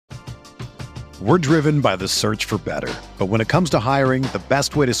We're driven by the search for better. But when it comes to hiring, the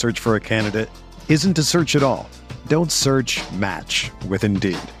best way to search for a candidate isn't to search at all. Don't search, match with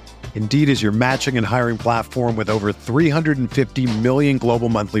Indeed. Indeed is your matching and hiring platform with over 350 million global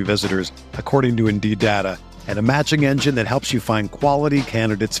monthly visitors, according to Indeed data, and a matching engine that helps you find quality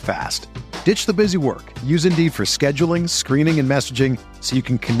candidates fast. Ditch the busy work. Use Indeed for scheduling, screening, and messaging so you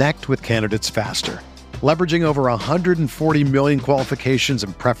can connect with candidates faster. Leveraging over 140 million qualifications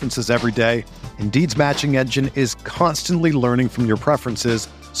and preferences every day, Indeed's matching engine is constantly learning from your preferences,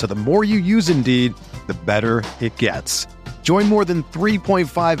 so the more you use Indeed, the better it gets. Join more than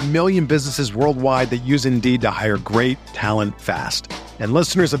 3.5 million businesses worldwide that use Indeed to hire great talent fast. And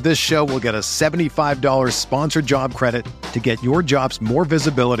listeners of this show will get a $75 sponsored job credit to get your jobs more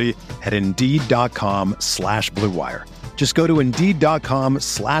visibility at Indeed.com/Blue Wire. Just go to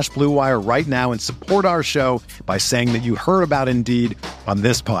Indeed.com/Blue Wire right now and support our show by saying that you heard about Indeed on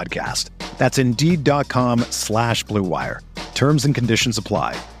this podcast. That's Indeed.com/Blue Wire. Terms and conditions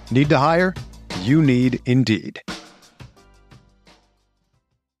apply. Need to hire? You need Indeed.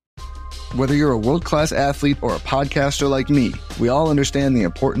 Whether you're a world-class athlete or a podcaster like me, we all understand the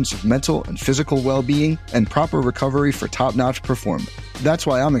importance of mental and physical well-being and proper recovery for top-notch performance. That's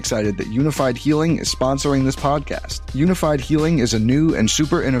why I'm excited that Unified Healing is sponsoring this podcast. Unified Healing is a new and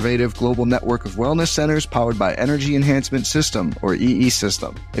super innovative global network of wellness centers powered by Energy Enhancement System, or EE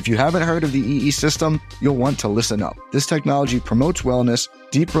System. If you haven't heard of the EE System, you'll want to listen up. This technology promotes wellness,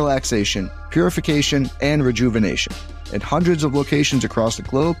 deep relaxation, purification, and rejuvenation. In hundreds of locations across the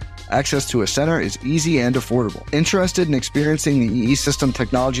globe, access to a center is easy and affordable. Interested in experiencing the EE System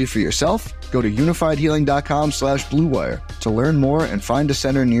technology for yourself? Go to unifiedhealing.com/Blue Wire to learn more and find a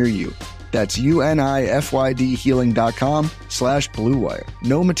center near you. That's UNIFYDhealing.com/Blue Wire.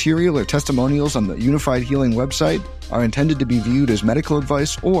 No material or testimonials on the Unified Healing website are intended to be viewed as medical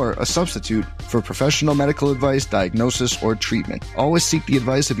advice or a substitute for professional medical advice, diagnosis, or treatment. Always seek the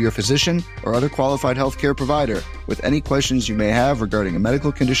advice of your physician or other qualified healthcare provider with any questions you may have regarding a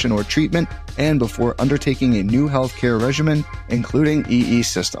medical condition or treatment and before undertaking a new healthcare regimen, including EE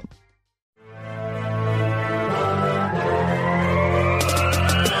System.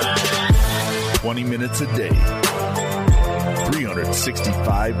 Minutes a day,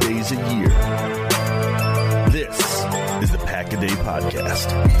 365 days a year. This is the Pack a Day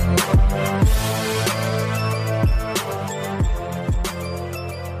Podcast.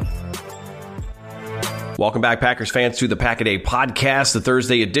 Welcome back, Packers fans, to the Pack a Day Podcast. The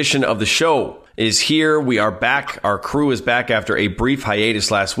Thursday edition of the show is here. We are back. Our crew is back after a brief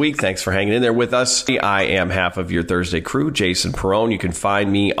hiatus last week. Thanks for hanging in there with us. I am half of your Thursday crew, Jason Perrone. You can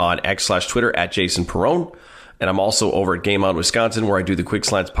find me on X/Twitter at Jason Perrone. And I'm also over at Game On Wisconsin, where I do the Quick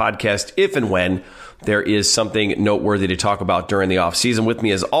Slants podcast if and when there is something noteworthy to talk about during the offseason. With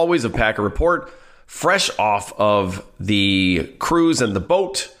me, as always, a Packer Report, fresh off of the cruise and the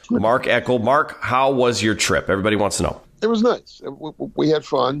boat, Mark Eckel. Mark, how was your trip? Everybody wants to know. It was nice. We had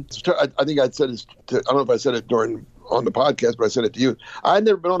fun. I think I'd said it. I don't know if I said it on the podcast, but I said it to you. I had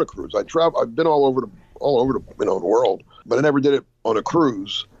never been on a cruise. I've been all over the the world, but I never did it on a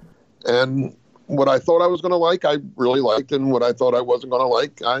cruise. And what I thought I was going to like, I really liked, and what I thought I wasn't going to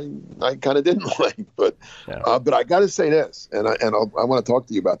like, I kind of didn't like. But I got to say this, and I want to talk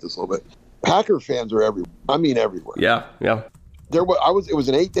to you about this a little bit. Packer fans are everywhere. I mean, everywhere. Yeah. It was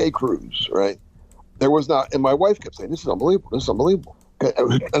an 8-day cruise, right? There was not, and my wife kept saying, "This is unbelievable. This is unbelievable."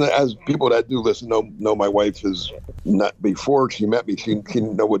 And as people that do listen know my wife is not, before she met me, she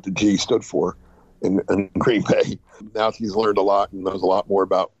didn't know what the G stood for in Green Bay. Now she's learned a lot and knows a lot more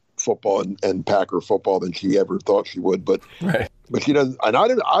about football and Packer football than she ever thought she would. But she doesn't. And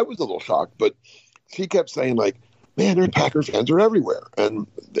I was a little shocked, but she kept saying, like, "Man, their Packer fans are everywhere," and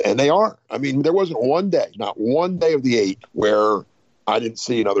they are. I mean, there wasn't not one day of the 8 where I didn't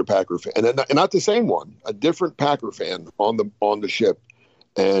see another Packer fan, and not the same one, a different Packer fan on the ship.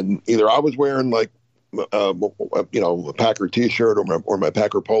 And either I was wearing like a Packer T-shirt or my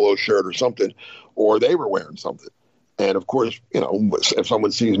Packer polo shirt or something, or they were wearing something. And of course, if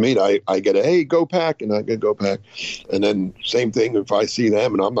someone sees me, I get a "Hey, go Pack," and I get "Go Pack." And then same thing if I see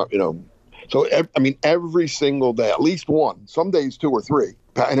them, and I'm not, So every single day, at least one. Some days 2 or 3.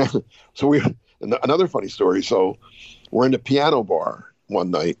 So another funny story. So we're in the piano bar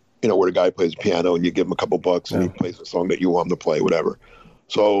one night, where the guy plays piano and you give him a couple bucks and he plays a song that you want him to play, whatever.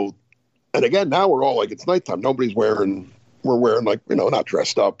 So, and again, now we're all like, it's nighttime. We're wearing like, not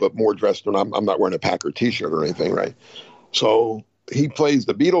dressed up, but more dressed than I'm not wearing a Packer T-shirt or anything, right? So he plays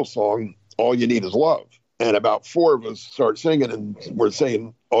the Beatles song, "All You Need Is Love." And about 4 of us start singing, and we're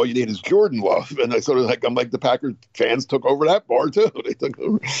saying, "All you need is Jordan love." And I'm like the Packer fans took over that bar too. They took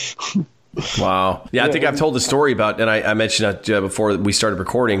over. Wow. Yeah, I think I've told the story about, and I mentioned it before we started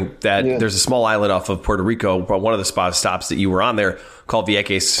recording, that there's a small island off of Puerto Rico, but one of the stops that you were on there called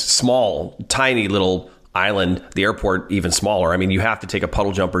Vieques, small, tiny little island, the airport even smaller. I mean, you have to take a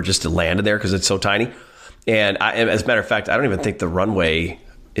puddle jumper just to land in there because it's so tiny. And as a matter of fact, I don't even think the runway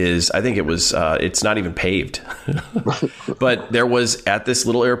is, I think it was, it's not even paved. But there was, at this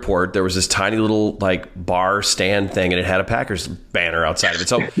little airport, there was this tiny little like bar stand thing, and it had a Packers banner outside of it.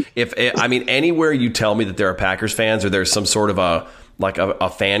 So anywhere you tell me that there are Packers fans or there's some sort of a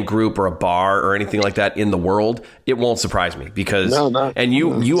fan group or a bar or anything like that in the world, it won't surprise me because,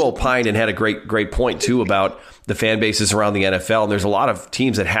 you opined and had a great point too about the fan bases around the NFL. And there's a lot of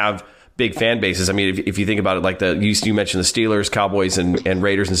teams that have big fan bases. I mean, if you think about it, like you mentioned the Steelers, Cowboys, and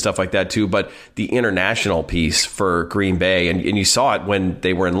Raiders and stuff like that too. But the international piece for Green Bay, and you saw it when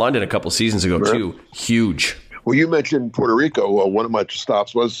they were in London a couple seasons ago too. Huge. Well, you mentioned Puerto Rico. Well, one of my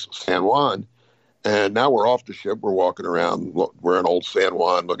stops was San Juan, and now we're off the ship. We're walking around. We're in old San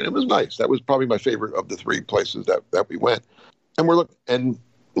Juan looking. It was nice. That was probably my favorite of the three places that we went. And we're looking, and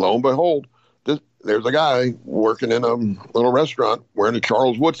lo and behold, there's a guy working in a little restaurant wearing a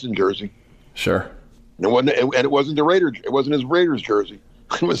Charles Woodson jersey. Sure. And it wasn't the Raiders. It wasn't his Raiders jersey.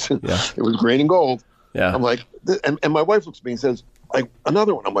 It was green and gold. Yeah. I'm like, and my wife looks at me and says, like,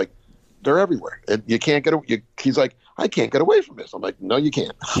 another one. I'm like, they're everywhere. And you can't he's like, I can't get away from this. I'm like, no, you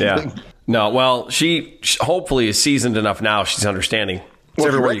can't. Yeah. No. Well, she hopefully is seasoned enough now. She's understanding. It's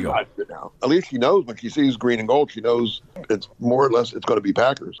everywhere you go. Now. At least she knows when she sees green and gold, she knows it's more or less it's going to be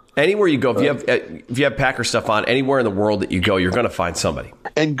Packers. Anywhere you go, if you have Packer stuff on, anywhere in the world that you go, you're going to find somebody.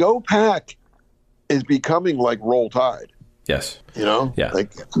 And Go Pack is becoming like Roll Tide. Yes. Yeah.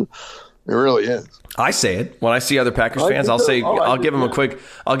 Like, it really is. I say it when I see other Packers fans. I'll say I'll give them a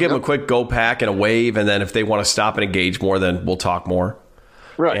quick Go Pack and a wave, and then if they want to stop and engage more, then we'll talk more.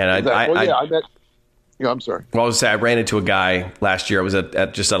 Right. And I met. Yeah, I'm sorry. Well, I was saying I ran into a guy last year. I was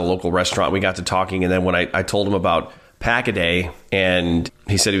just at a local restaurant. We got to talking, and then when I told him about Pack-A-Day, and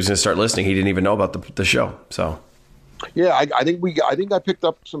he said he was going to start listening, he didn't even know about the show. So, yeah, I think I picked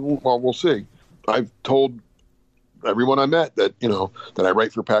up some. Well, we'll see. I've told everyone I met that that I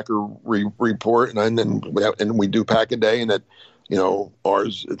write for Packer Report, and then we do Pack-A-Day, and that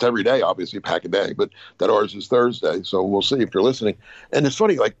ours it's every day, obviously Pack-A-Day, but that ours is Thursday. So we'll see if you're listening. And it's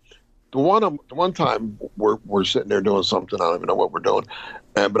funny, like. The one time we're sitting there doing something, I don't even know what we're doing,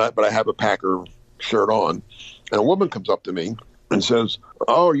 but I have a Packer shirt on, and a woman comes up to me and says,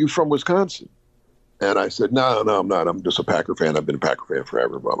 "Oh, are you from Wisconsin?" And I said, "No, I'm not. I'm just a Packer fan. I've been a Packer fan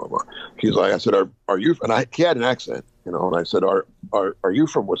forever." Blah blah blah. She's like, I said, "Are you?" And he had an accent, and I said, "Are you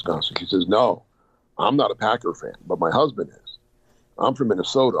from Wisconsin?" She says, "No, I'm not a Packer fan, but my husband is. I'm from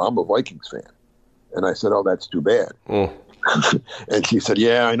Minnesota. I'm a Vikings fan." And I said, "Oh, that's too bad." Mm. And she said,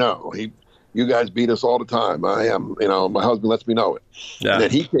 "Yeah, I know. You guys beat us all the time. I am, my husband lets me know it." Yeah. And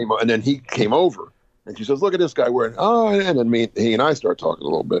then he came over, and she says, "Look at this guy wearing." Oh, and then he and I start talking a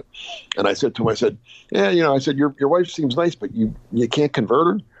little bit. And I said to him, I said, "Yeah, I said your wife seems nice, but you can't convert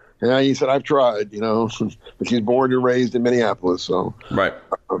her." And he said, "I've tried, but she's born and raised in Minneapolis, so." Right.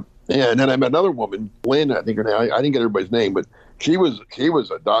 Yeah, and then I met another woman, Lynn. I think her name. I didn't get everybody's name, but she was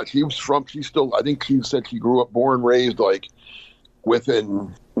a dot. She's still. I think she said she grew up, born, raised like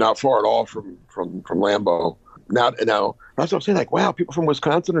within not far at all from Lambeau. Now that's what I'm saying. Like, wow, people from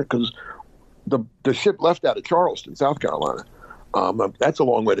Wisconsin, because the ship left out of Charleston, South Carolina. That's a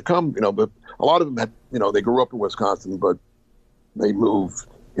long way to come, But a lot of them had, they grew up in Wisconsin, but they moved.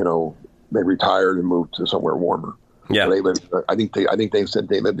 They retired and moved to somewhere warmer. Yeah, they lived. I think they said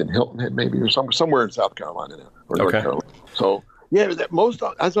they lived in Hilton Head, maybe, or somewhere in South Carolina now, or North Carolina. So yeah,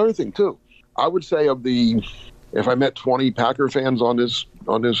 that's another thing too. I would say if I met 20 Packer fans on this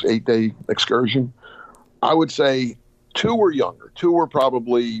 8-day excursion, I would say 2 were younger. 2 were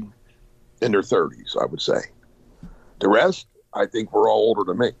probably in their 30s. I would say the rest, I think, were all older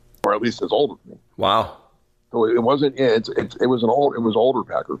than me, or at least as old as me. Wow. So it wasn't. Yeah, it was older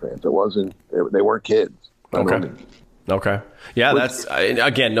Packer fans. It wasn't. They weren't kids. Okay. Yeah, that's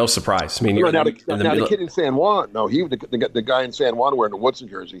again no surprise. I mean, the kid in San Juan. No, the guy in San Juan wearing the Woodson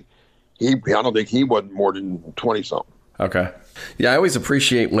jersey. I don't think he wasn't more than 20-something. Okay. Yeah, I always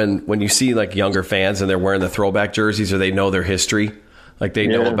appreciate when you see like younger fans and they're wearing the throwback jerseys or they know their history, like they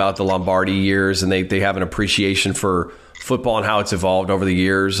know about the Lombardi years and they have an appreciation for football and how it's evolved over the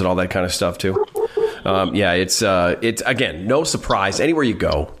years and all that kind of stuff too. It's again no surprise anywhere you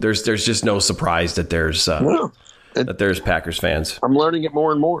go. There's just no surprise that there's Packers fans. I'm learning it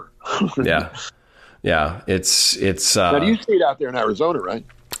more and more. Yeah. It's now, do you see it out there in Arizona, right?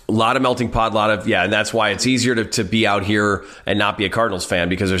 A lot of melting pot, and that's why it's easier to be out here and not be a Cardinals fan,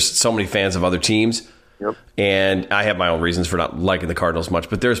 because there's so many fans of other teams. Yep. And I have my own reasons for not liking the Cardinals much,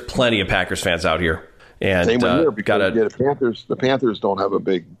 but there's plenty of Packers fans out here. And same with here, because the Panthers don't have a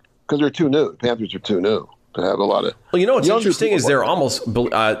big, because they're too new. The Panthers are too new to have a lot of. Well, what's interesting is they're almost.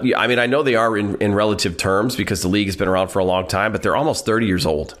 I know they are in relative terms because the league has been around for a long time, but they're almost 30 years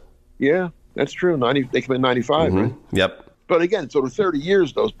old. Yeah, that's true. They came in 95, right? Yep. But again, so the 30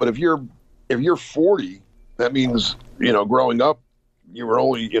 years, those. But if you're 40, that means growing up, you were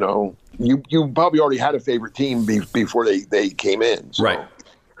only you probably already had a favorite team before they came in. So. Right.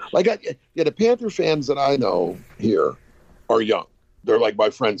 The Panther fans that I know here are young. They're like my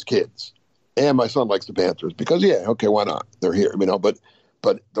friends' kids, and my son likes the Panthers because why not? They're here,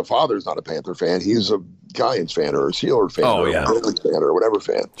 But the father's not a Panther fan. He's a Giants fan or a Steelers fan or a Phillies fan or whatever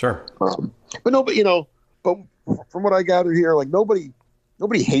fan. Sure. But from what I gather here, nobody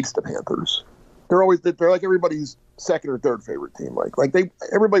hates the Panthers. They're like everybody's second or third favorite team.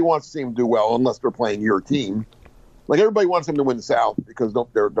 Everybody wants to see them do well unless they're playing your team. Everybody wants them to win the South because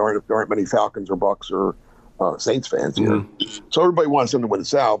there aren't many Falcons or Bucks or Saints fans here. Mm-hmm. So everybody wants them to win the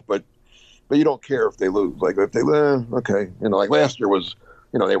South, but you don't care if they lose. If they okay, last year was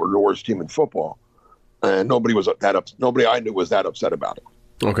they were the worst team in football, and nobody I knew was that upset about it.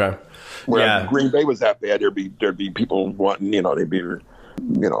 Okay. Whereas Green Bay was that bad, there'd be people wanting,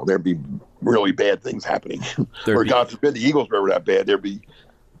 there'd be really bad things happening. Or God forbid the Eagles were that bad, there'd be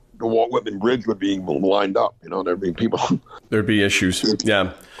the Walt Whitman Bridge would be lined up. There'd be people. There'd be issues.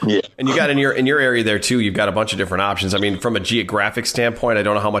 Yeah. Yeah. And you got in your area there too, you've got a bunch of different options. From a geographic standpoint, I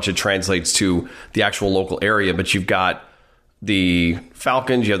don't know how much it translates to the actual local area, but you've got the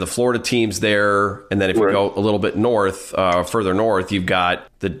Falcons, you have the Florida teams there, and then if you go a little bit further north, you've got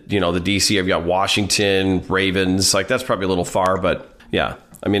the DC, you've got Washington, Ravens. That's probably a little far, but yeah.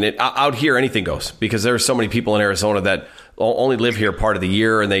 Out here, anything goes because there are so many people in Arizona that only live here part of the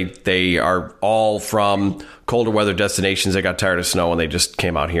year, and they are all from colder weather destinations. They got tired of snow and they just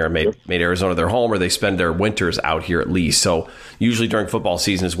came out here and made Arizona their home, or they spend their winters out here at least. So usually during football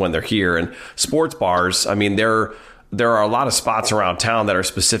season is when they're here. And sports bars, there are a lot of spots around town that are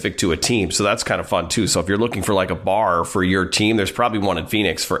specific to a team, so that's kind of fun too. So if you're looking for a bar for your team, there's probably one in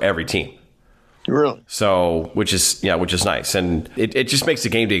Phoenix for every team. Really? So, which is nice, and it just makes the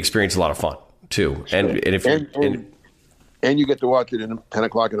game day experience a lot of fun too. And if and you get to watch it at 10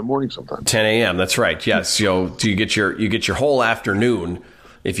 o'clock in the morning sometimes. 10 a.m. That's right. Yes. Do you get your whole afternoon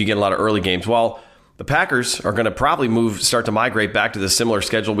if you get a lot of early games? Well, the Packers are going to probably start to migrate back to the similar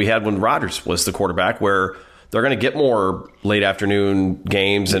schedule we had when Rodgers was the quarterback, where they're going to get more late afternoon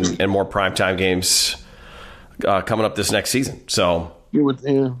games and more primetime games coming up this next season. So.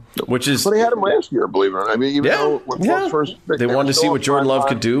 Which is, but they had him last year, believe it or not. They wanted to see what Jordan Love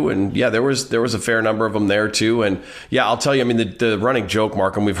could do, and there was a fair number of them there too. And I'll tell you, the running joke,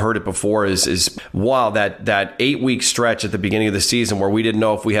 Mark, and we've heard it before, is wow, that 8-week stretch at the beginning of the season where we didn't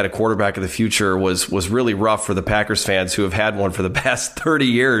know if we had a quarterback of the future was really rough for the Packers fans who have had one for the past 30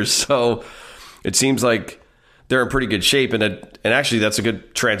 years. So it seems like they're in pretty good shape, and actually that's a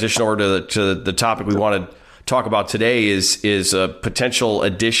good transition over to the topic we wanted talk about today is potential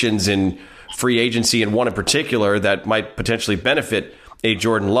additions in free agency, and one in particular that might potentially benefit a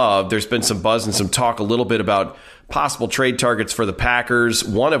Jordan Love. There's been some buzz and some talk a little bit about possible trade targets for the Packers,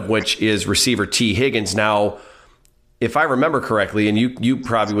 one of which is receiver T. Higgins. Now, if I remember correctly, and you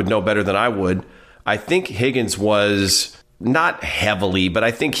probably would know better than I would, I think Higgins was not heavily, but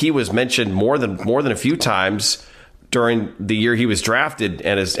I think he was mentioned more than a few times during the year he was drafted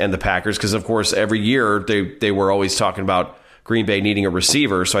and the Packers, because of course every year they were always talking about Green Bay needing a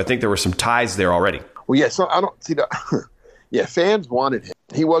receiver. So I think there were some ties there already. Well, yeah. So I don't see that. Yeah, fans wanted him.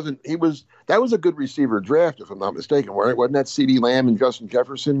 That was a good receiver draft, if I'm not mistaken. Right? Wasn't that CeeDee Lamb and Justin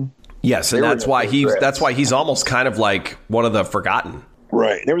Jefferson? Yes, and that's why he's almost kind of like one of the forgotten.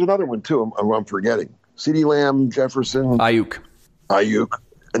 Right. There was another one too. I'm forgetting. CeeDee Lamb, Jefferson, Ayuk.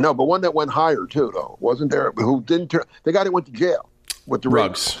 No, but one that went higher too, though, wasn't there? Who didn't turn? The guy that went to jail with the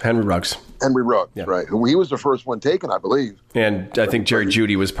Ruggs, Henry Ruggs. Yeah. Right. He was the first one taken, I believe. And I think Jerry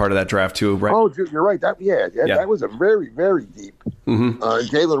Jeudy was part of that draft too, right? Oh, you're right. That was a very, very deep. Mm-hmm.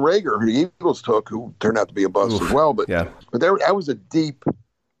 Jalen Reagor, who the Eagles took, who turned out to be a bust as well. But that was a deep,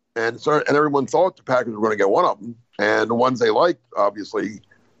 and everyone thought the Packers were going to get one of them, and the ones they liked obviously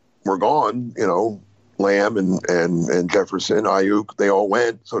were gone. Lamb and Jefferson, Ayuk, they all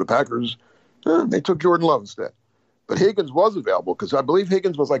went. So the Packers, they took Jordan Love instead. But Higgins was available because I believe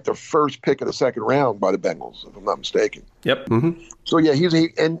Higgins was like the first pick of the second round by the Bengals, if I'm not mistaken. Yep. Mm-hmm. So yeah,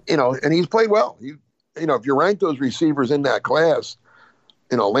 he's played well. If you rank those receivers in that class,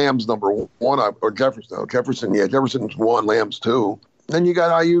 Lamb's number one, or Jefferson. No, Jefferson, yeah, Jefferson's one, Lamb's two. Then you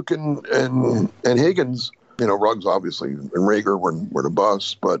got Ayuk and Higgins. Ruggs obviously and Rager were the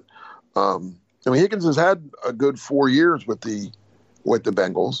bust, but Higgins has had a good 4 years with the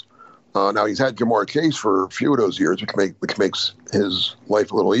Bengals. Now he's had Jamar Chase for a few of those years, which makes his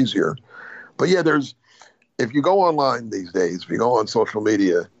life a little easier. But yeah, if you go online these days, if you go on social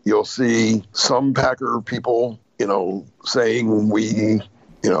media, you'll see some Packer people, saying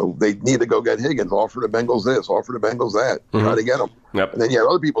they need to go get Higgins, offer the Bengals this, offer the Bengals that, try to get him. Yep. And then you have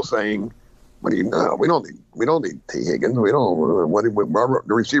other people saying, we don't need T. Higgins. The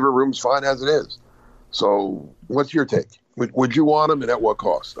receiver room's fine as it is. So what's your take? Would you want him, and at what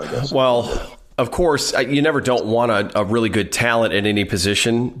cost, I guess? Well, of course, you never don't want a really good talent at any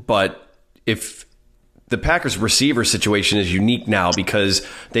position, but if the Packers receiver situation is unique now because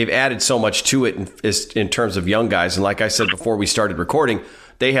they've added so much to it in terms of young guys. And like I said before we started recording,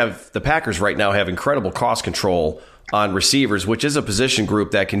 the Packers right now have incredible cost control on receivers, which is a position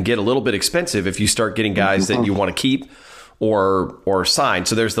group that can get a little bit expensive if you start getting guys that you want to keep or sign.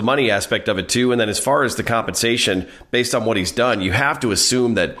 So there's the money aspect of it too. And then as far as the compensation, based on what he's done, you have to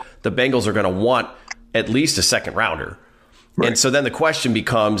assume that the Bengals are going to want at least a second rounder. Right. And so then the question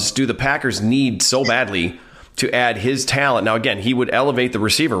becomes, do the Packers need so badly to add his talent? Now, again, he would elevate the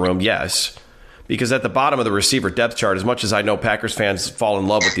receiver room, yes, because at the bottom of the receiver depth chart, as much as I know Packers fans fall in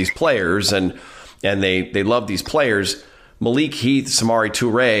love with these players and they love these players, Malik Heath, Samori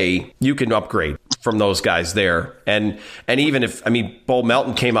Toure, you can upgrade from those guys there. And even if, Bo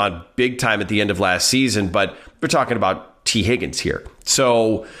Melton came on big time at the end of last season, but we're talking about T. Higgins here.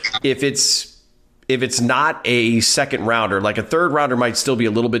 So if it's not a second rounder, like a third rounder might still be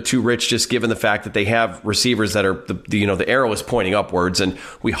a little bit too rich, just given the fact that they have receivers that are the arrow is pointing upwards. And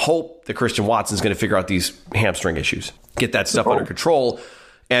we hope that Christian Watson's going to figure out these hamstring issues, get that stuff under control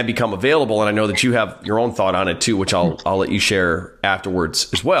and become available. And I know that you have your own thought on it too, which I'll let you share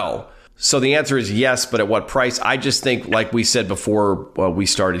afterwards as well. So the answer is yes, but at what price? I just think, like we said before we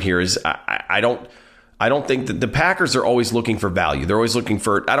started here, is I don't think that the Packers are always looking for value. They're always looking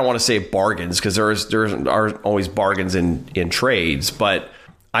for, I don't want to say bargains, because there are always bargains in trades, but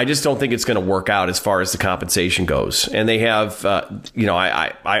I just don't think it's going to work out as far as the compensation goes. And they have,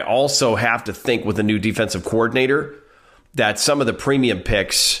 I also have to think with a new defensive coordinator that some of the premium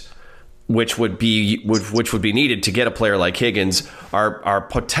picks, which would be needed to get a player like Higgins, are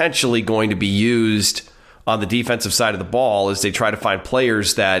potentially going to be used on the defensive side of the ball as they try to find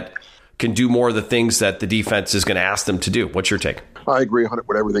players that can do more of the things that the defense is going to ask them to do. What's your take? I agree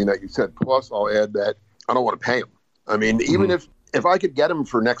with everything that you said. Plus, I'll add that I don't want to pay him. Even if I could get him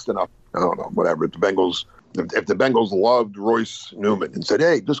for next to nothing, I don't know, whatever. If the Bengals loved Royce Newman and said,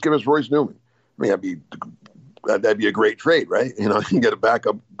 "Hey, just give us Royce Newman," that'd be a great trade, right? You can get a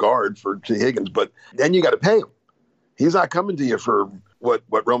backup guard for T. Higgins, but then you got to pay him. He's not coming to you for what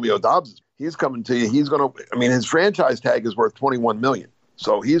Romeo Doubs is. He's coming to you. He's going to. His franchise tag is worth $21 million.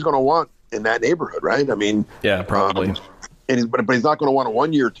 So he's going to want in that neighborhood, right? Yeah, probably. But he's not going to want a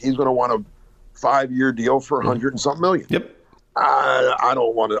 1 year. He's going to want a 5-year deal for 100 and something million. Yep. I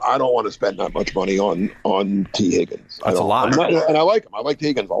don't want to spend that much money on T. Higgins. That's a lot. And I like him. I like T.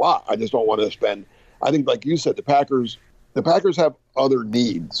 Higgins a lot. I just don't want to spend. I think, like you said, the Packers have other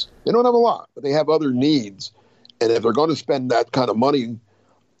needs. They don't have a lot, but they have other needs. And if they're going to spend that kind of money,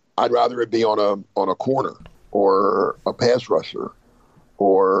 I'd rather it be on a corner or a pass rusher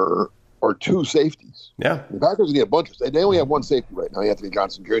or two safeties. Yeah. The Packers need a bunch of. They only have one safety right now, Anthony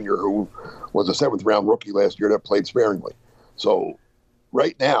Johnson Jr., who was a 7th-round rookie last year that played sparingly. So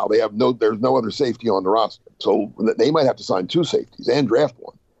right now there's no other safety on the roster. So they might have to sign 2 safeties and draft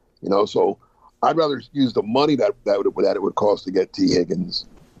one. So I'd rather use the money that it would cost to get T. Higgins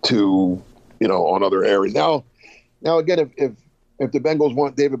to on other areas. Now again, if the Bengals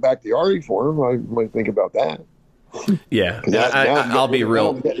want David Bakhtiari for him, I might think about that. Yeah, I'll be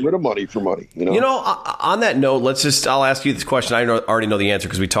real. Getting rid of money for money. On that note, I'll ask you this question. I already know the answer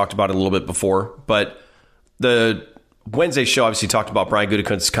because we talked about it a little bit before. But the Wednesday show obviously talked about Brian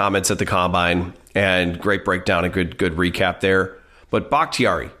Gutekunst's comments at the Combine and great breakdown and good recap there. But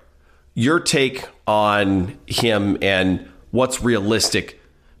Bakhtiari, your take on him and what's realistic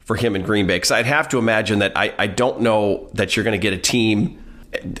for him in Green Bay? Because I'd have to imagine that I don't know that you're going to get a team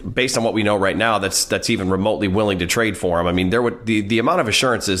based on what we know right now that's even remotely willing to trade for him. There would the amount of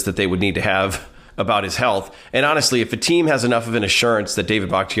assurances that they would need to have about his health. And honestly, if a team has enough of an assurance that David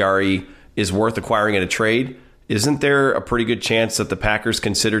Bakhtiari is worth acquiring in a trade, isn't there a pretty good chance that the Packers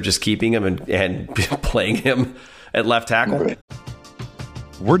consider just keeping him and playing him at left tackle?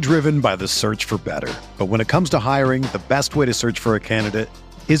 We're driven by the search for better. But when it comes to hiring, the best way to search for a candidate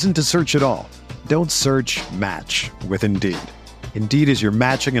isn't to search at all. Don't search, match with Indeed. Indeed is your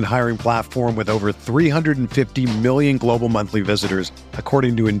matching and hiring platform with over 350 million global monthly visitors,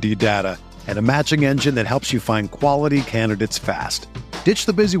 according to Indeed data, and a matching engine that helps you find quality candidates fast. Ditch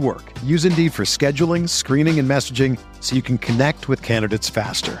the busy work. Use Indeed for scheduling, screening, and messaging so you can connect with candidates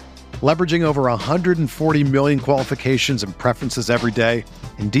faster. Leveraging over 140 million qualifications and preferences every day,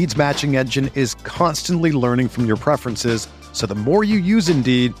 Indeed's matching engine is constantly learning from your preferences, so the more you use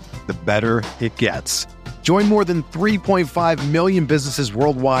Indeed, the better it gets. Join more than 3.5 million businesses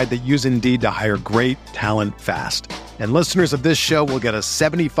worldwide that use Indeed to hire great talent fast. And listeners of this show will get a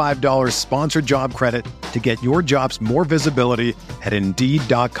 $75 sponsored job credit to get your jobs more visibility at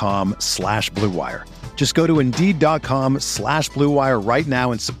Indeed.com/Blue Wire. Just go to Indeed.com/Blue Wire right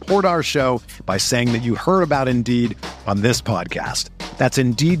now and support our show by saying that you heard about Indeed on this podcast. That's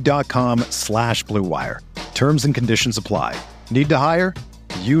Indeed.com/Blue Wire. Terms and conditions apply. Need to hire?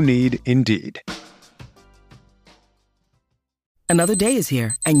 You need Indeed. Another day is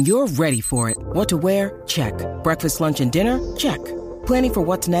here, and you're ready for it. What to wear? Check. Breakfast, lunch, and dinner? Check. Planning for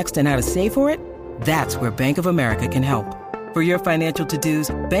what's next and how to save for it? That's where Bank of America can help. For your financial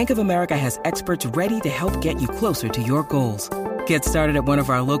to-dos, Bank of America has experts ready to help get you closer to your goals. Get started at one of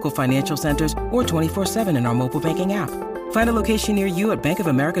our local financial centers or 24/7 in our mobile banking app. Find a location near you at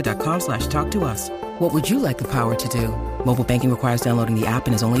bankofamerica.com/talktous. What would you like the power to do? Mobile banking requires downloading the app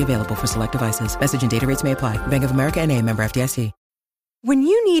and is only available for select devices. Message and data rates may apply. Bank of America NA, member FDIC. When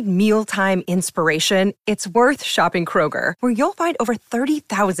you need mealtime inspiration, it's worth shopping Kroger, where you'll find over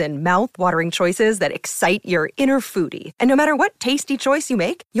 30,000 mouth-watering choices that excite your inner foodie. And no matter what tasty choice you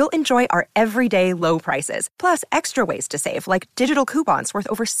make, you'll enjoy our everyday low prices, plus extra ways to save, like digital coupons worth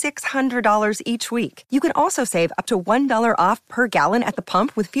over $600 each week. You can also save up to $1 off per gallon at the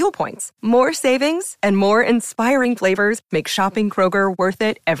pump with fuel points. More savings and more inspiring flavors make shopping Kroger worth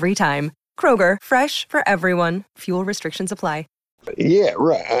it every time. Kroger, fresh for everyone. Fuel restrictions apply. Yeah,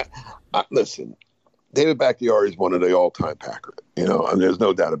 right. Listen, David Bakhtiari is one of the all-time Packers. And there's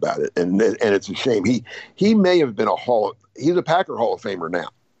no doubt about it. And it's a shame. He may have been he's a Packer Hall of Famer now.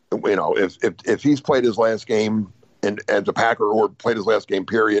 If he's played his last game and as a Packer or played his last game,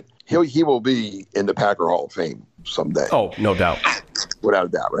 period, he will be in the Packer Hall of Fame someday. Oh, no doubt. Without a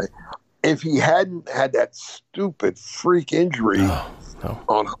doubt, right? If he hadn't had that stupid freak injury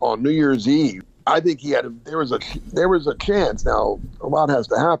on New Year's Eve, I think there was a chance. Now a lot has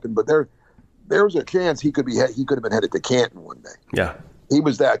to happen, but there was a chance he could have been headed to Canton one day. Yeah, he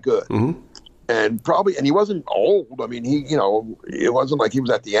was that good, mm-hmm. and he wasn't old. I mean, it wasn't like he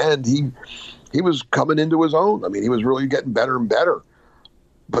was at the end. He was coming into his own. I mean, he was really getting better and better.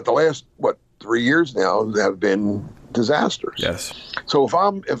 But the last 3 years now have been disasters. Yes. So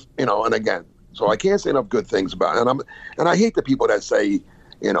and again, so I can't say enough good things about it. And I hate the people that say,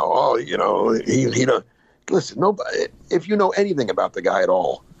 he don't listen. Nobody, if you know anything about the guy at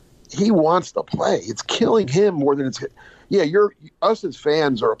all, he wants to play. It's killing him more than it's. Yeah, us as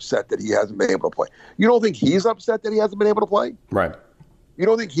fans are upset that he hasn't been able to play. You don't think he's upset that he hasn't been able to play? Right. You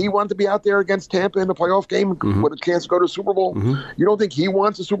don't think he wanted to be out there against Tampa in the playoff game mm-hmm. with a chance to go to the Super Bowl? Mm-hmm. You don't think he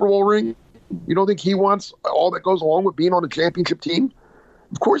wants a Super Bowl ring? You don't think he wants all that goes along with being on a championship team?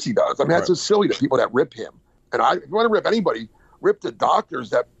 Of course he does. I mean, that's just silly to people that rip him. And if you want to rip anybody, rip the doctors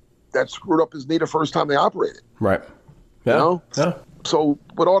that screwed up his knee the first time they operated. Right. Yeah. Yeah. So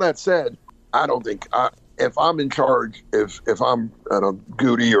with all that said, I don't think if I'm in charge, if I'm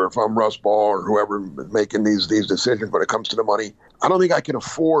Goody or if I'm Russ Ball or whoever making these decisions when it comes to the money, I don't think I can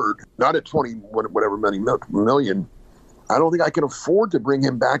afford, not at 20 whatever many million, I don't think I can afford to bring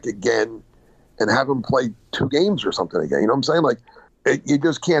him back again and have him play 2 games or something again. You know what I'm saying? Like you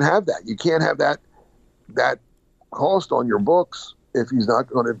just can't have that. You can't have that cost on your books if he's not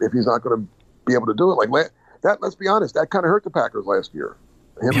going to be able to do it. Like that, let's be honest, that kind of hurt the Packers last year.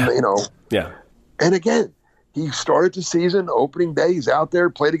 Yeah. And again, he started the season opening day. He's out there,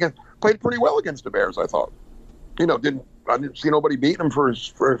 played pretty well against the Bears. I thought, I didn't see nobody beating him for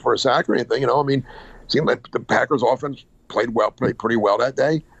a sack or anything. I mean, it seemed like the Packers offense played pretty well that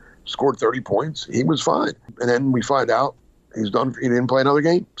day. Scored 30 points. He was fine. And then we find out he's done. He didn't play another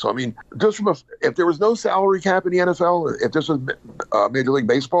game. So I mean, if there was no salary cap in the NFL, if this was Major League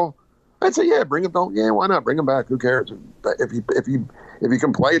Baseball, I'd say bring him. Why not bring him back? Who cares? If he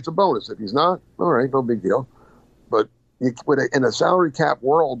can play, it's a bonus. If he's not, all right, no big deal. But in a salary cap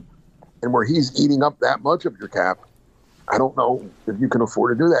world, and where he's eating up that much of your cap, I don't know if you can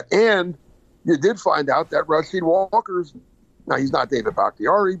afford to do that. And you did find out that Rasheed Walker's now he's not David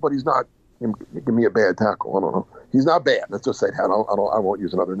Bakhtiari, but he's not. Give me a bad tackle. I don't know. He's not bad. Let's just say that. I won't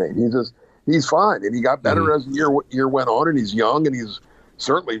use another name. He's fine, and he got better as the year went on, and he's young, and he's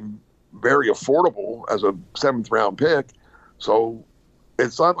certainly very affordable as a 7th-round pick. So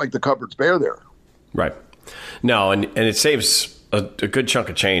it's not like the cupboard's bare there. Right. No, and it saves a good chunk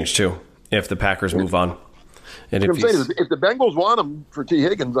of change too if the Packers move on. And if the Bengals want him for T.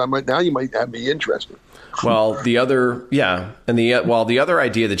 Higgins, you might have me interested. Well, the other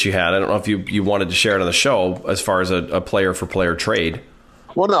idea that you had, I don't know if you wanted to share it on the show as far as a player for player trade.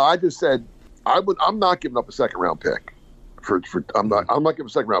 Well, no, I just said I'm not giving up a 2nd-round pick I'm not giving a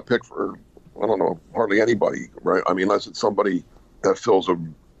 2nd-round pick for, I don't know, hardly anybody, right? I mean, unless it's somebody that fills a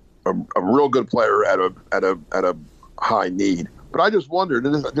real good player at a high need. But I just wondered,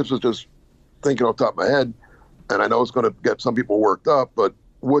 and this was just thinking off the top of my head, and I know it's going to get some people worked up, but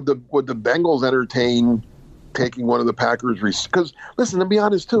would the Bengals entertain taking one of the Packers? Because listen, to be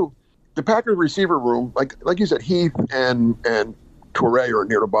honest too, the Packers receiver room, like you said, Heath and Toure are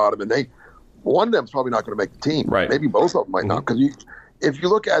near the bottom, and one of them's probably not going to make the team. Right? Maybe both of them might not, because if you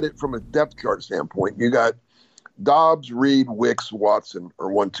look at it from a depth chart standpoint, you got Dobbs, Reed, Wicks, Watson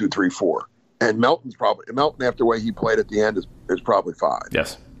are 1, 2, 3, 4, and Melton after the way he played at the end is probably 5.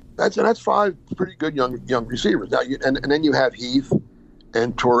 Yes. That's 5 pretty good young receivers. Now and then you have Heath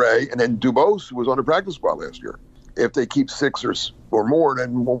and Toure, and then Dubose, who was on the practice squad last year. If they keep 6 or more,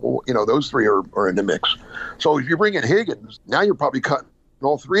 then those 3 are in the mix. So if you bring in Higgins, now you're probably cutting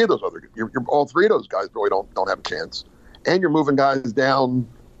all 3 of those all 3 of those guys really don't have a chance, and you're moving guys down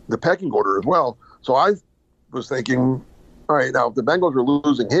the pecking order as well. So I was thinking, all right, now if the Bengals are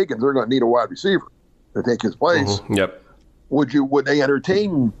losing Higgins, they're going to need a wide receiver to take his place. Mm-hmm. Yep. Would they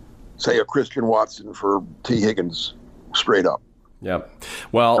entertain, say, a Christian Watson for T. Higgins straight up? Yeah.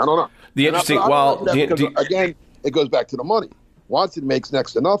 Well, I don't know. The interesting. Again, it goes back to the money. Watson makes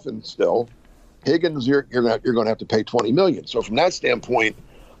next to nothing still. Higgins, you're going to have to pay $20 million. So from that standpoint,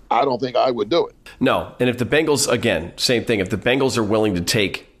 I don't think I would do it. No. And if the Bengals, again, same thing. If the Bengals are willing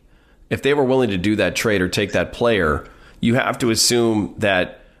to if they were willing to do that trade or take that player, you have to assume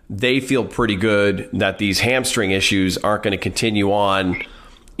that they feel pretty good that these hamstring issues aren't going to continue on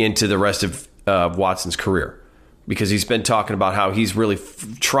into the rest of Watson's career, because he's been talking about how he's really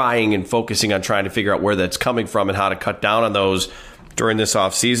trying and focusing on trying to figure out where that's coming from and how to cut down on those during this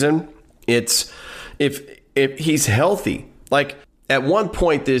offseason. It's if he's healthy. Like at one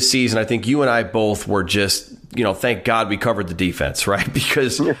point this season, I think you and I both were just, thank God we covered the defense, right?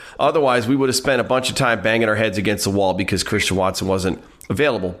 Because otherwise we would have spent a bunch of time banging our heads against the wall because Christian Watson wasn't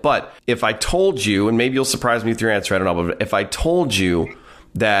available. But if I told you, and maybe you'll surprise me with your answer, I don't know, but if I told you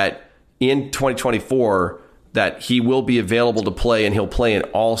that in 2024 that he will be available to play and he'll play in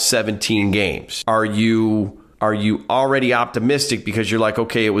all 17 games, are you already optimistic because you're like,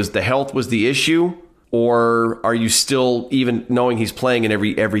 okay, the health was the issue, or are you still, even knowing he's playing in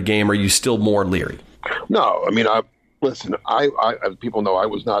every game, are you still more leery? No, I mean, listen, I as people know,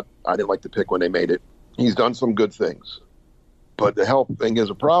 I didn't like the pick when they made it. He's done some good things, but the health thing is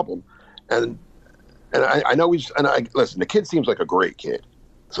a problem. And I know listen, the kid seems like a great kid.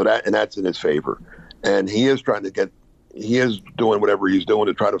 So that's in his favor. And he is doing whatever he's doing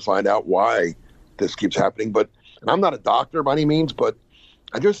to try to find out why this keeps happening. And I'm not a doctor by any means, but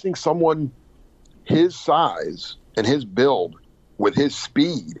I just think someone his size and his build with his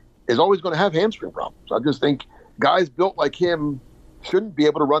speed is always going to have hamstring problems. I just think guys built like him shouldn't be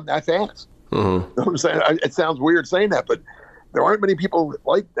able to run that fast. Mm-hmm. You know what I'm saying? It sounds weird saying that, but there aren't many people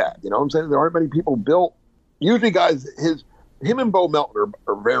like that. You know what I'm saying? There aren't many people built. Usually guys, him and Bo Melton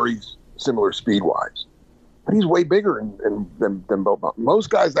are very similar speed-wise. But he's way bigger than Bo Melton. Most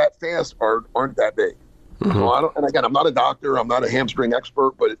guys that fast aren't that big. Mm-hmm. So I'm not a doctor. I'm not a hamstring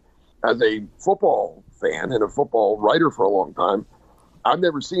expert. But as a football fan and a football writer for a long time, I've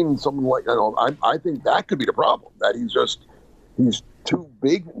never seen someone like that. I think that could be the problem, that he's too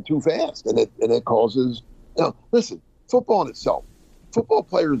big and too fast. And it causes, listen, football in itself. Football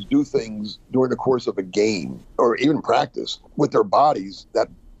players do things during the course of a game or even practice with their bodies that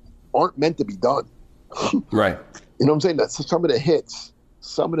aren't meant to be done. Right. You know what I'm saying? That's some of the hits,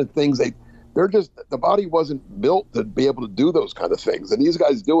 some of the things the body wasn't built to be able to do those kind of things. And these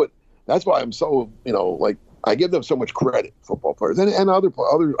guys do it. That's why I'm so, I give them so much credit, football players and other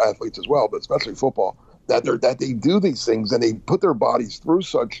athletes as well, but especially football, that they do these things and they put their bodies through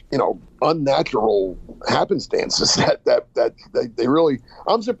such, unnatural happenstances that they really,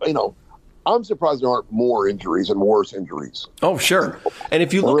 I'm surprised there aren't more injuries and worse injuries. Oh, sure. And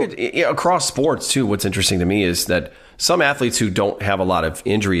if you look at across sports too, what's interesting to me is that some athletes who don't have a lot of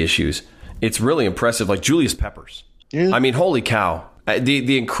injury issues, it's really impressive. Like Julius Peppers. Yeah. I mean, holy cow.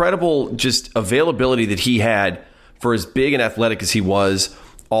 The incredible just availability that he had for as big and athletic as he was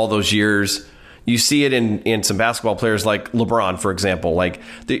all those years. You see it in some basketball players like LeBron, for example. Like,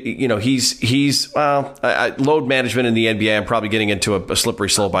 he's load management in the NBA. I'm probably getting into a slippery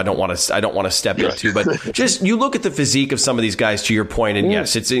slope. I don't want to step into, but just you look at the physique of some of these guys. To your point, and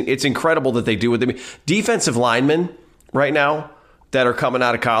yes, it's incredible that they do what they mean. Defensive linemen right now that are coming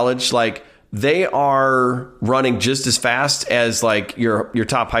out of college, like, they are running just as fast as like your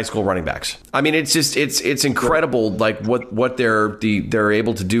top high school running backs. I mean, it's incredible, like what they're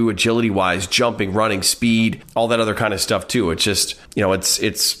able to do agility wise, jumping, running, speed, all that other kind of stuff too. It's just,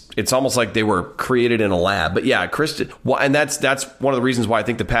 it's almost like they were created in a lab. But yeah, and that's one of the reasons why I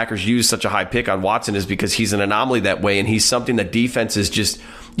think the Packers use such a high pick on Watson, is because he's an anomaly that way, and he's something that defenses just,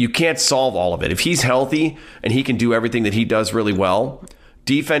 you can't solve all of it. If he's healthy and he can do everything that he does really well,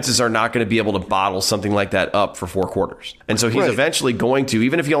 defenses are not going to be able to bottle something like that up for 4 quarters. And so he's eventually going to,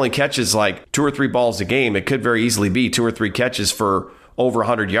 even if he only catches like 2 or 3 balls a game, it could very easily be 2 or 3 catches for over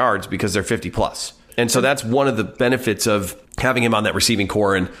 100 yards because they're 50 plus. And so that's one of the benefits of having him on that receiving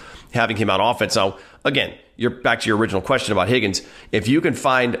core and having him on offense. Now, again, you're back to your original question about Higgins. If you can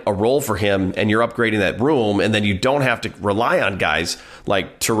find a role for him and you're upgrading that room, and then you don't have to rely on guys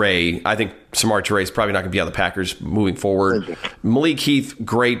like Toure. I think Samori Toure is probably not going to be on the Packers moving forward. Malik Heath,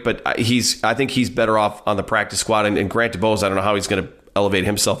 great, but I think he's better off on the practice squad. And Grant DuBose, I don't know how he's going to elevate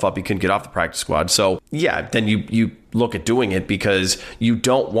himself up. He couldn't get off the practice squad. So yeah, then you look at doing it, because you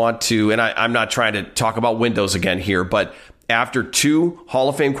don't want to, and I'm not trying to talk about windows again here, but after 2 Hall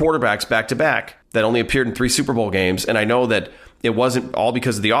of Fame quarterbacks back to back that only appeared in 3 Super Bowl games, and I know that it wasn't all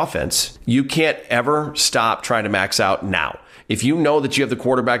because of the offense, you can't ever stop trying to max out now. If you know that you have the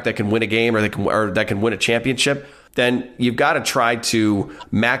quarterback that can win a game or that can win a championship, then you've got to try to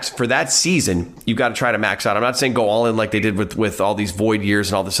max for that season. You've got to try to max out. I'm not saying go all in like they did with all these void years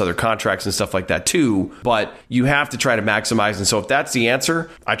and all this other contracts and stuff like that too, but you have to try to maximize. And so if that's the answer,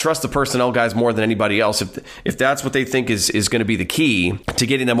 I trust the personnel guys more than anybody else. If that's what they think is going to be the key to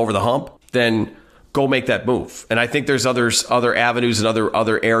getting them over the hump, then go make that move. And I think there's other avenues and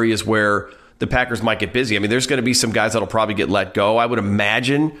other areas where the Packers might get busy. I mean, there's going to be some guys that'll probably get let go. I would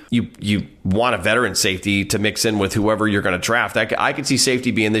imagine you want a veteran safety to mix in with whoever you're going to draft. I could see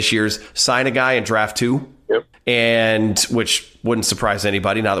safety being this year's sign a guy and draft 2. Yep. And which wouldn't surprise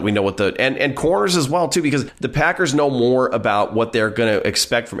anybody now that we know what and corners as well too, because the Packers know more about what they're going to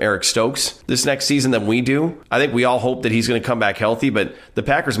expect from Eric Stokes this next season than we do. I think we all hope that he's going to come back healthy, but the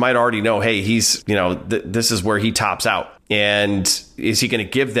Packers might already know, hey, he's, this is where he tops out. And is he going to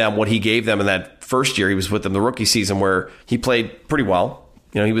give them what he gave them in that first year he was with them, the rookie season, where he played pretty well?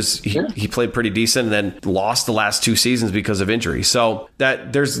 He played pretty decent and then lost the last 2 seasons because of injury. So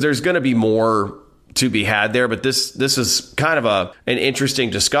that there's going to be more to be had there, but this is kind of an interesting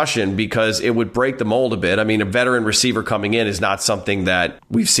discussion because it would break the mold a bit. I mean, a veteran receiver coming in is not something that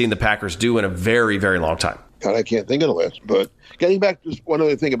we've seen the Packers do in a very, very long time. God, I can't think of the list. But getting back to just one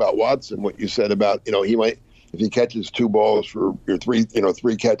other thing about Watson, what you said about, he might, if he catches 2 balls for your 3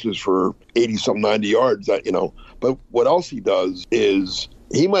 catches for 80 some 90 yards, but what else he does is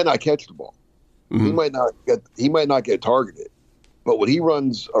he might not catch the ball. Mm-hmm. He might not get targeted. But when he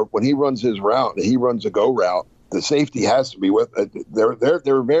runs his route, he runs a go route, the safety has to be with it.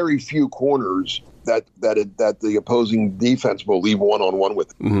 There are very few corners that the opposing defense will leave one-on-one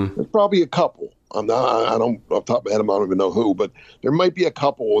with. Mm-hmm. There's probably a couple. I don't off the top of my head, I don't even know who, but there might be a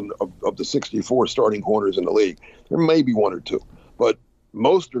couple of the 64 starting corners in the league. There may be 1 or 2, but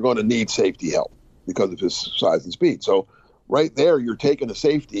most are going to need safety help because of his size and speed. So right there, you're taking a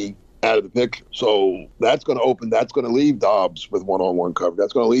safety out of the picture. So that's going to leave Dobbs with one-on-one coverage.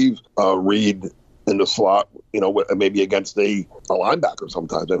 That's going to leave Reed in the slot, maybe against a linebacker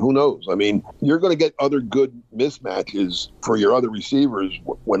sometimes. And who knows? I mean, you're going to get other good mismatches for your other receivers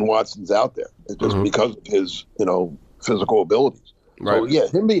when Watson's out there. It's just because of his, physical abilities. Right. So yeah,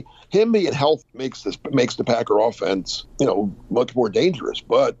 him being healthy makes the Packer offense, much more dangerous.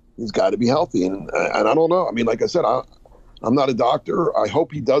 But he's got to be healthy, and I don't know. I mean, like I said, I'm not a doctor. I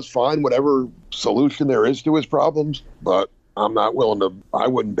hope he does find whatever solution there is to his problems, but I'm not willing to. I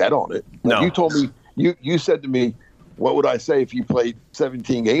wouldn't bet on it. No. You told me. You said to me, "What would I say if you played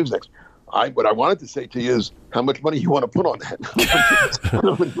 17 games next?" What I wanted to say to you is, how much money you want to put on that?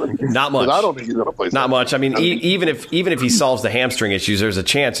 Not much. I don't think he's going to play. Not much. I mean, even if he solves the hamstring issues, there's a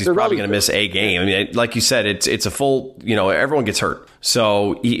chance he's probably going to miss a game. I mean, like you said, it's a full. Everyone gets hurt,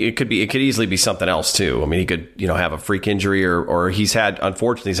 so it could easily be something else too. I mean, he could have a freak injury, or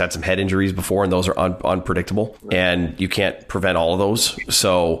unfortunately he's had some head injuries before, and those are unpredictable, and you can't prevent all of those.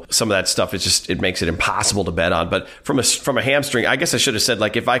 So some of that stuff it makes it impossible to bet on. But from a hamstring, I guess I should have said,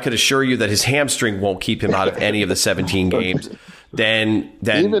 like, if I could assure you that his hamstring won't keep him out of any of the 17 games, then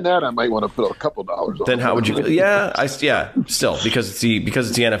even that I might want to put a couple dollars on. Then how would you? Still because it's the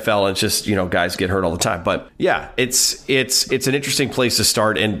NFL and it's just guys get hurt all the time. But yeah, it's an interesting place to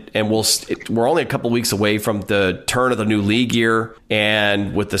start, and we're only a couple weeks away from the turn of the new league year,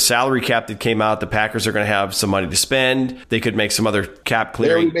 and with the salary cap that came out, the Packers are going to have some money to spend. They could make some other cap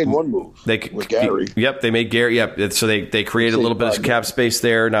clearing. They already made one move. with Gary. Yep, they made Gary. Yep, so they created a little bit of cap space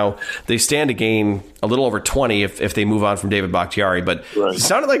there. Now they stand to gain a little over 20 if they move on from David Bakhtiari. But It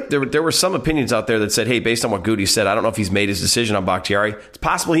sounded like there were some opinions out there that said, hey, based on what Goody said, I don't know if he's made his decision on Bakhtiari. It's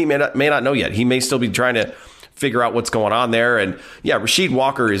possible he may not know yet. He may still be trying to figure out what's going on there. And yeah, Rasheed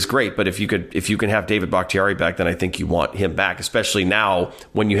Walker is great, but if you can have David Bakhtiari back, then I think you want him back, especially now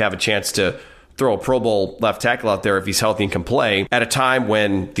when you have a chance to throw a Pro Bowl left tackle out there if he's healthy and can play at a time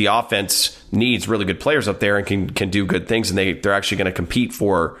when the offense needs really good players up there and can do good things, and they're actually going to compete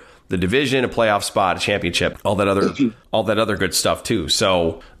for the division, a playoff spot, a championship, all that other good stuff too.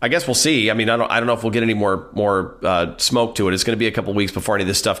 So I guess we'll see. I mean, I don't know if we'll get any more smoke to it. It's going to be a couple weeks before any of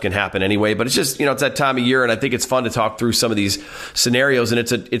this stuff can happen anyway. But it's just it's that time of year, and I think it's fun to talk through some of these scenarios. And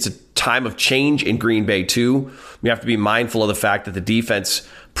it's a time of change in Green Bay too. We have to be mindful of the fact that the defense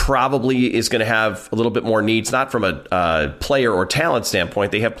probably is going to have a little bit more needs, not from a player or talent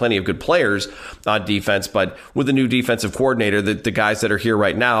standpoint. They have plenty of good players on defense, but with the new defensive coordinator, the guys that are here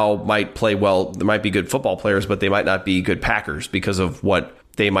right now might play well. They might be good football players, but they might not be good Packers because of what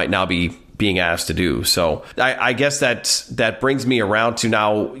they might now be being asked to do. So I guess that brings me around to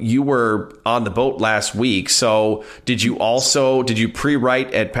now. You were on the boat last week, so did you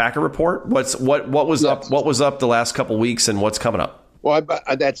pre-write at Packer Report? What was up? What was up the last couple weeks, and what's coming up? Well,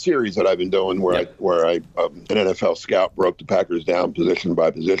 that series that I've been doing where an NFL scout broke the Packers down position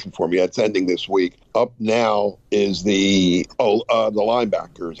by position for me, that's ending this week. Up now is the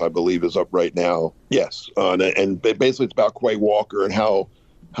linebackers, I believe, is up right now. Yes. And basically it's about Quay Walker and how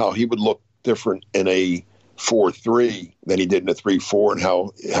he would look different in a 4-3 than he did in a 3-4,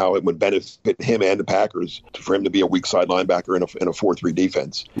 and how it would benefit him and the Packers for him to be a weak side linebacker in a 4-3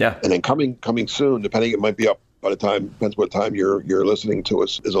 defense. Yeah. And then coming soon, depending, it might be up by the time, depends what time you're listening to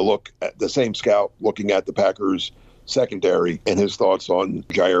us, is a look at the same scout looking at the Packers secondary and his thoughts on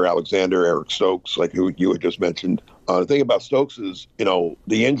Jair Alexander, Eric Stokes, like who you had just mentioned. The thing about Stokes is, the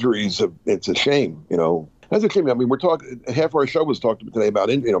injuries, it's a shame, That's a shame. I mean, we're talking, half our show was talking today about,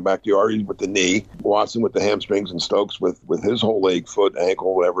 Bakhtiari with the knee, Watson with the hamstrings, and Stokes with his whole leg, foot,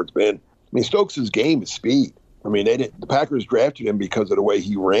 ankle, whatever it's been. I mean, Stokes' game is speed. I mean, the Packers drafted him because of the way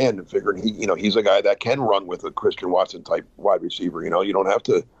he ran and figured he's a guy that can run with a Christian Watson type wide receiver. You don't have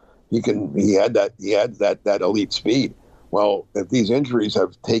to. He had that elite speed. Well, if these injuries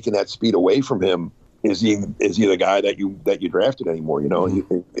have taken that speed away from him, is he the guy that you drafted anymore?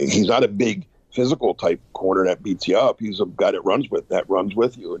 He's not a big physical type corner that beats you up. He's a guy that runs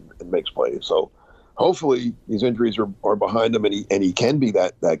with you and makes plays. So hopefully these injuries are behind him and he can be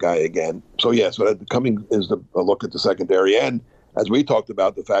that guy again. So that coming is a look at the secondary, and as we talked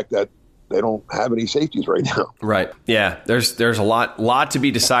about, the fact that they don't have any safeties right now. Right. Yeah. There's a lot to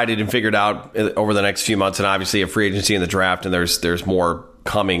be decided and figured out over the next few months, and obviously a free agency in the draft, and there's more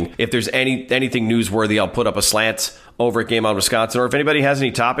coming. If there's anything newsworthy, I'll put up a slant over at Game On Wisconsin, or if anybody has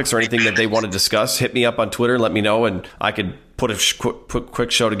any topics or anything that they want to discuss, hit me up on Twitter and let me know, and I could put a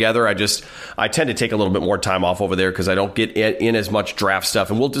quick show together. I tend to take a little bit more time off over there because I don't get in as much draft stuff,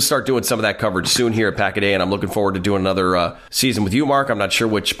 and we'll just start doing some of that coverage soon here at Pack-A-Day, and I'm looking forward to doing another season with you, Mark. I'm not sure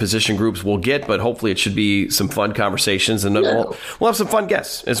which position groups we'll get, but hopefully it should be some fun conversations, and we'll have some fun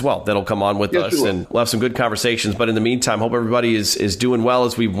guests as well that'll come on with us, and we'll have some good conversations. But in the meantime, hope everybody is doing well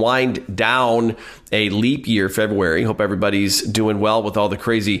as we wind down a leap year February. Hope everybody's doing well with all the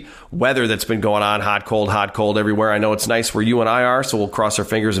crazy weather that's been going on. Hot, cold everywhere. I know it's nice where you and I are, so we'll cross our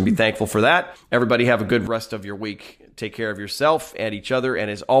fingers and be thankful for that. Everybody have a good rest of your week. Take care of yourself and each other. And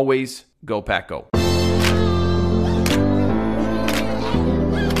as always, go Pack Go.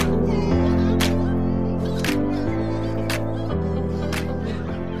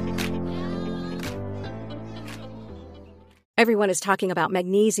 Everyone is talking about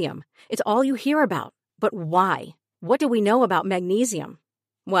magnesium. It's all you hear about. But why? What do we know about magnesium?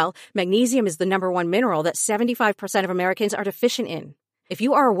 Well, magnesium is the number one mineral that 75% of Americans are deficient in. If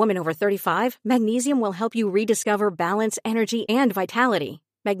you are a woman over 35, magnesium will help you rediscover balance, energy, and vitality.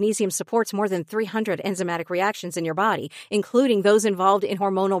 Magnesium supports more than 300 enzymatic reactions in your body, including those involved in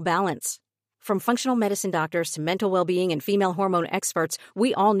hormonal balance. From functional medicine doctors to mental well-being and female hormone experts,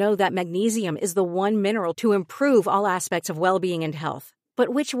 we all know that magnesium is the one mineral to improve all aspects of well-being and health. But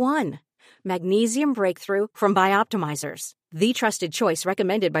which one? Magnesium Breakthrough from Bioptimizers, the trusted choice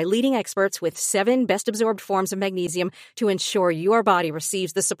recommended by leading experts with 7 best-absorbed forms of magnesium to ensure your body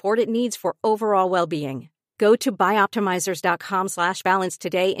receives the support it needs for overall well-being. Go to bioptimizers.com/balance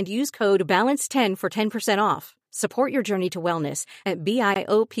today and use code BALANCE10 for 10% off. Support your journey to wellness at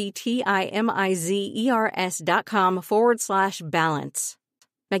bioptimizers.com/balance.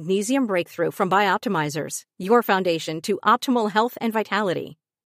 Magnesium Breakthrough from Bioptimizers, your foundation to optimal health and vitality.